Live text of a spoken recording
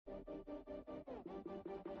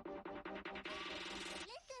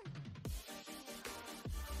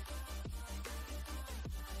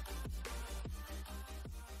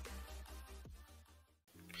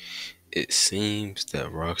It seems that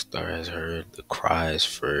Rockstar has heard the cries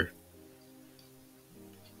for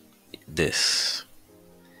this.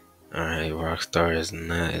 Alright, Rockstar is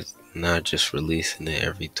not just releasing it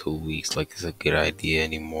every 2 weeks like it's a good idea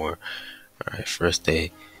anymore. Alright, first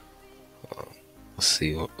day, we'll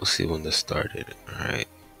see when this started. Alright,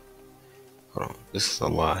 hold on. This is a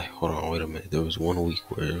lie. Hold on, wait a minute. There was 1 week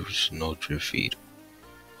where there was no drip feed.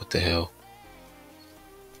 What the hell?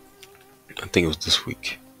 I think it was this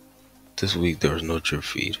week. This week there was no drip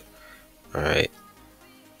feed. Alright.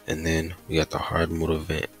 And then we got the hard motor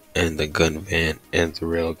van and the gun van and the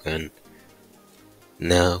rail gun.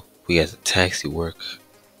 Now we got the taxi work.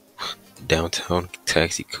 The downtown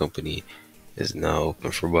taxi company is now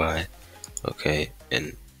open for buy. Okay,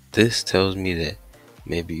 and this tells me that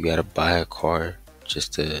maybe you gotta buy a car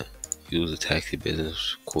just to use the taxi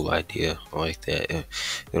business. Cool idea. I like that. It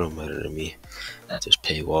don't matter to me. Just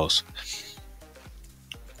pay walls.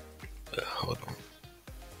 Hold on.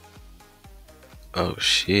 Oh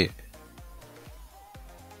shit.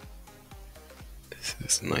 This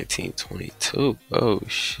is 1922. Oh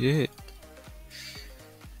shit.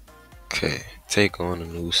 Okay. Take on a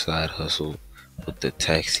new side hustle with the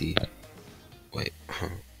taxi. Wait.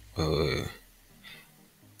 Wait.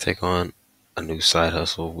 Take on a new side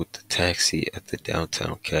hustle with the taxi at the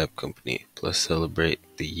downtown cab company. Plus celebrate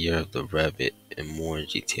the year of the rabbit and more in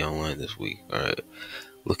GT Online this week. Alright.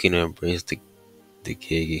 Looking to embrace the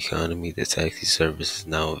gig economy, the taxi service is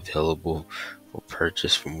now available for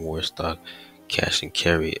purchase from Warstock Cash and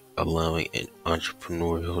Carry, allowing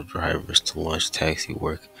entrepreneurial drivers to launch taxi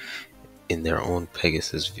work in their own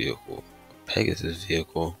Pegasus vehicle.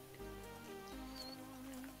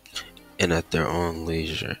 And at their own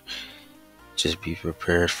leisure. Just be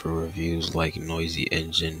prepared for reviews like noisy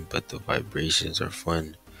engine, but the vibrations are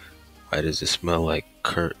fun. Why does it smell like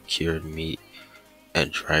cured meat?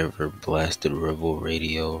 And driver blasted rebel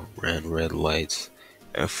radio, ran red lights,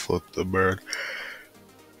 and flipped the bird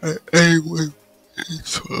at anyone in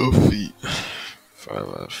 12 feet. 5 out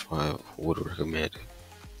of 5 would recommend.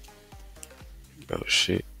 Oh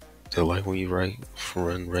shit. They like when you run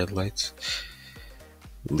red lights?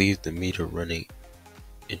 Leave the meter running.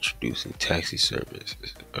 Introducing taxi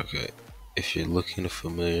services. Okay. If you're looking to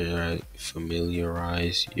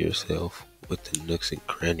familiarize yourself with the nooks and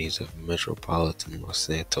crannies of metropolitan Los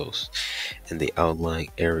Santos and the outlying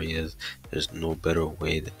areas, there's no better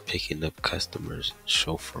way than picking up customers and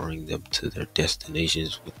chauffeuring them to their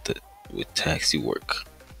destinations with taxi work.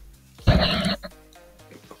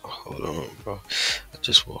 Hold on, bro. I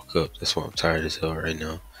just woke up. That's why I'm tired as hell right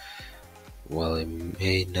now. While it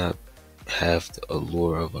may not have the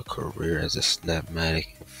allure of a career as a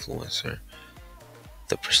Snapmatic influencer,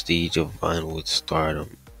 the prestige of Vinewood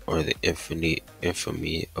stardom, or the infamy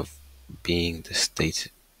of being the state's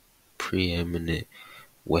preeminent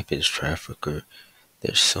weapons trafficker,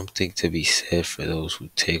 there's something to be said for those who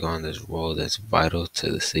take on this role that's vital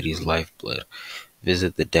to the city's lifeblood.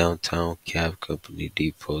 Visit the downtown cab company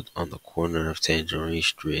depot on the corner of Tangerine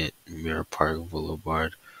Street and Mirror Park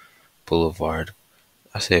Boulevard.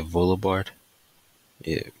 I said Boulevard?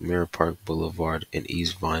 Yeah, Mirror Park Boulevard in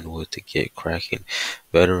East Vinewood to get cracking.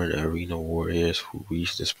 Veteran arena warriors who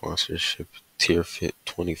reach the sponsorship tier fit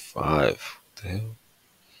 25. What the hell?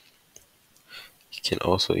 You can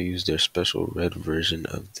also use their special red version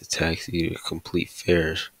of the taxi to complete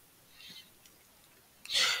fares.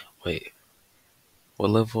 Wait, what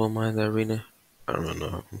level am I in the arena? I don't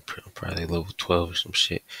know. I'm probably level 12 or some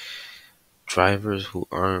shit. Drivers who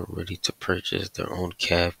aren't ready to purchase their own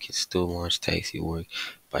cab can still launch taxi work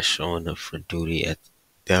by showing up for duty at the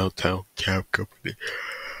downtown cab company.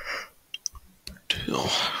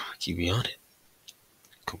 Keep me on it.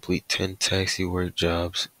 Complete 10 taxi work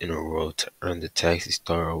jobs in a row to earn the Taxi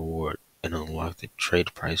Star Award and unlock the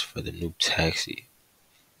trade price for the new taxi.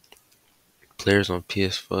 Players on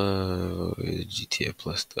PS5, GTA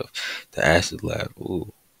Plus stuff. The Acid Lab.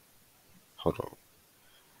 Ooh. Hold on.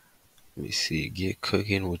 Let me see. Get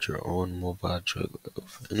cooking with your own mobile drug lab.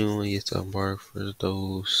 Anyone gets a mark for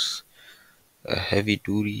those a heavy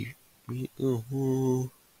duty.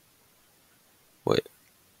 Wait.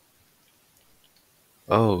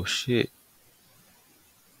 Oh shit.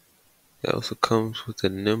 It also comes with a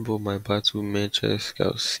nimble Maibatu Manchester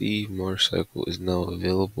Scout C motorcycle is now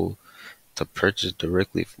available to purchase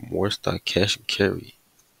directly from Warstock Cash and Carry.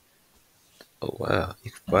 Oh wow,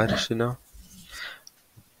 you can buy this shit now?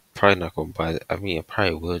 Probably not gonna buy it. I mean, I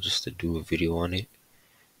probably will just to do a video on it,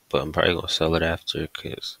 but I'm probably gonna sell it after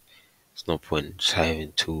because there's no point in just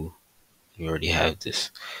having two. You already have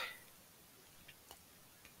this.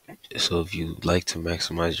 So if you like to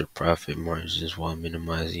maximize your profit margins while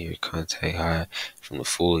minimizing your contact high from the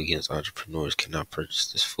Fooligans, entrepreneurs cannot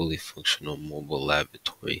purchase this fully functional mobile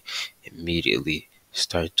laboratory immediately.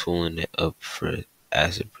 Start tooling it up for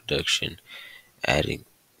acid production, adding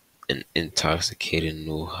an intoxicating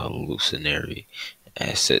new hallucinatory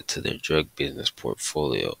asset to their drug business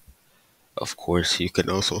portfolio. Of course, you can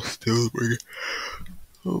also still bring it.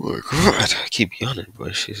 Oh my god, I keep yawning,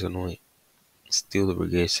 but she's annoying. Steal the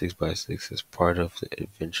Brigade 6x6 as part of the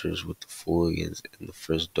adventures with the Fooligans in the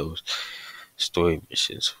first dose story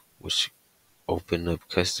missions, which open up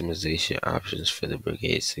customization options for the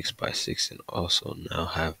Brigade 6x6 and also now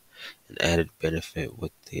have an added benefit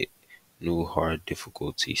with the new hard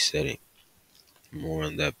difficulty setting. More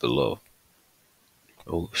on that below.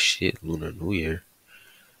 Oh shit, Lunar New Year.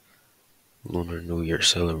 Lunar New Year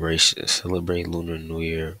celebration. Celebrate Lunar New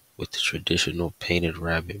Year with the traditional painted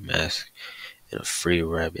rabbit mask and a free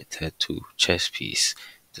rabbit tattoo chest piece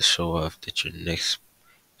to show off at your next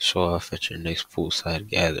poolside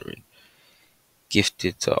gathering.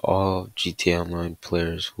 Gifted to all GTA Online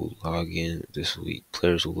players who log in this week.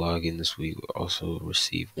 Players who log in this week will also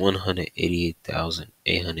receive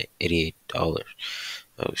 $188,888.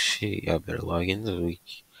 Oh shit, y'all better log in this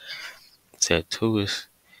week. Tattoos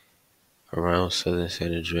around Southern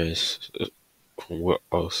San Andreas will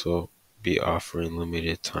also be offering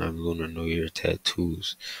limited time Lunar New Year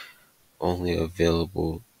tattoos, only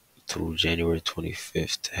available through January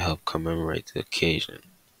 25th to help commemorate the occasion.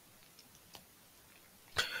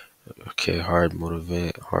 Okay, hard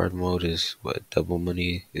mode is what, double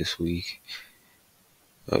money this week.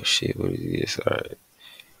 Oh shit, what is this? Alright.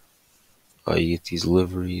 Oh, you get these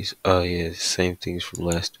liveries. Oh yeah, same things from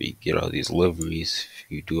last week. Get all these liveries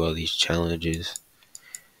if you do all these challenges.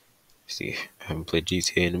 See, I haven't played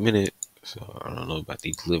GTA in a minute, so I don't know about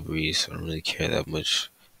these liveries. I don't really care that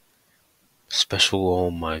much. Special,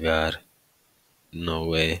 oh my god. No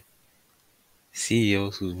way.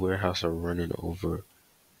 CEOs whose warehouse are running over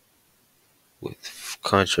with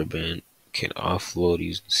contraband can offload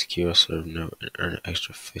using secure server network and earn an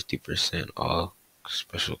extra 50% off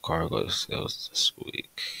special cargo sales this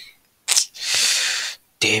week.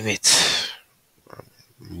 Damn it.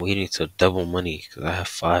 I'm waiting to double money because I have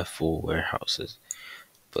 5 full warehouses.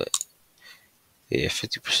 But yeah,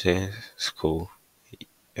 50% is cool.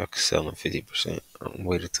 Y'all can sell them 50%. I'm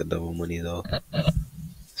waiting to double money though.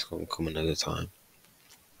 It's gonna come another time.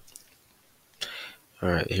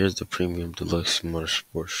 Alright, here's the Premium Deluxe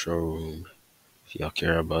Motorsport Showroom. If y'all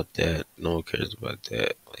care about that, no one cares about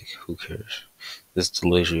that. Like, who cares? This is the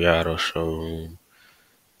Luxury Auto Showroom,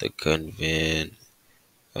 the gun van.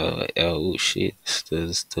 Oh shit,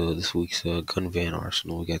 this week's gun van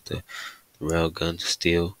arsenal. We got the railgun,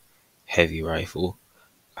 steel, heavy rifle.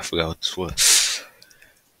 I forgot what this was.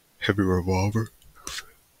 Heavy revolver.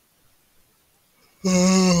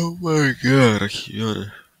 Oh my god, I keep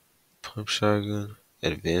yawning. Pump shotgun,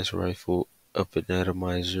 advanced rifle, up and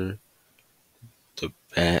atomizer, the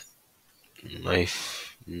bat,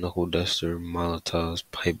 knife, knuckle duster, molotovs,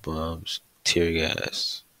 pipe bombs, tear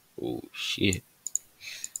gas. Oh shit.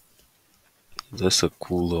 That's a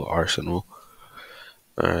cool little arsenal.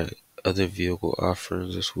 Alright, other vehicle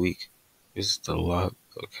offerings this week is the lock.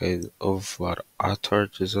 Okay, the overflow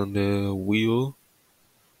Autarch is on the wheel.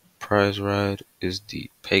 Prize ride is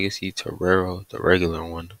the Pegasus Torero, the regular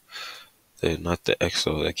one. Not the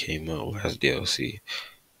EXO that came out last DLC.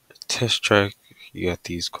 Test track, you got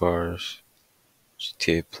these cars.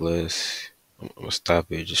 GTA Plus. I'm gonna stop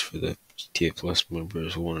here just for the GTA Plus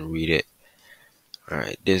members who want to read it.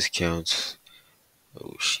 Alright, discounts.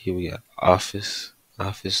 Oh shit, we got Office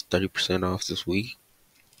 30% off this week.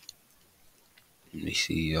 Let me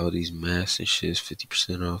see, all these masks and shit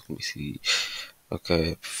 50% off. Let me see.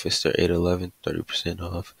 Okay, Fister 811 30%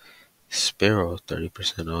 off. Sparrow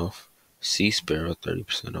 30% off. Sea Sparrow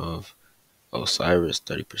 30% off. Osiris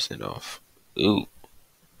 30% off. Ooh.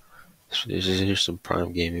 So here's some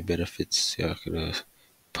Prime gaming benefits. Y'all can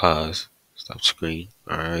pause, stop screen.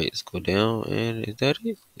 Alright, let's go down, and is that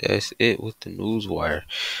it? That's it with the Newswire.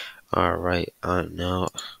 Alright, now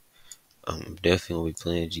I'm definitely gonna be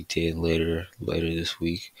playing GTA later this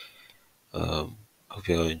week. Hope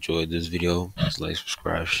y'all enjoyed this video. Please like,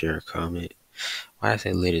 subscribe, share, comment. Why I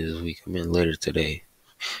say later this week? I mean later today.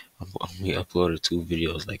 I'm gonna upload 2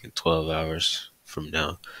 videos like in 12 hours from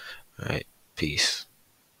now. Alright, peace.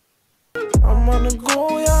 I'm on the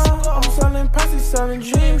go, yeah. I'm selling pussy, selling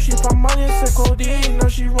dreams. She pop money and say codeine. Now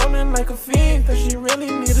she rolling like a fiend, that she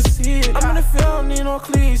really need to see it. I'm in the field, need no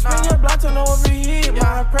cleats. Bring your blood to know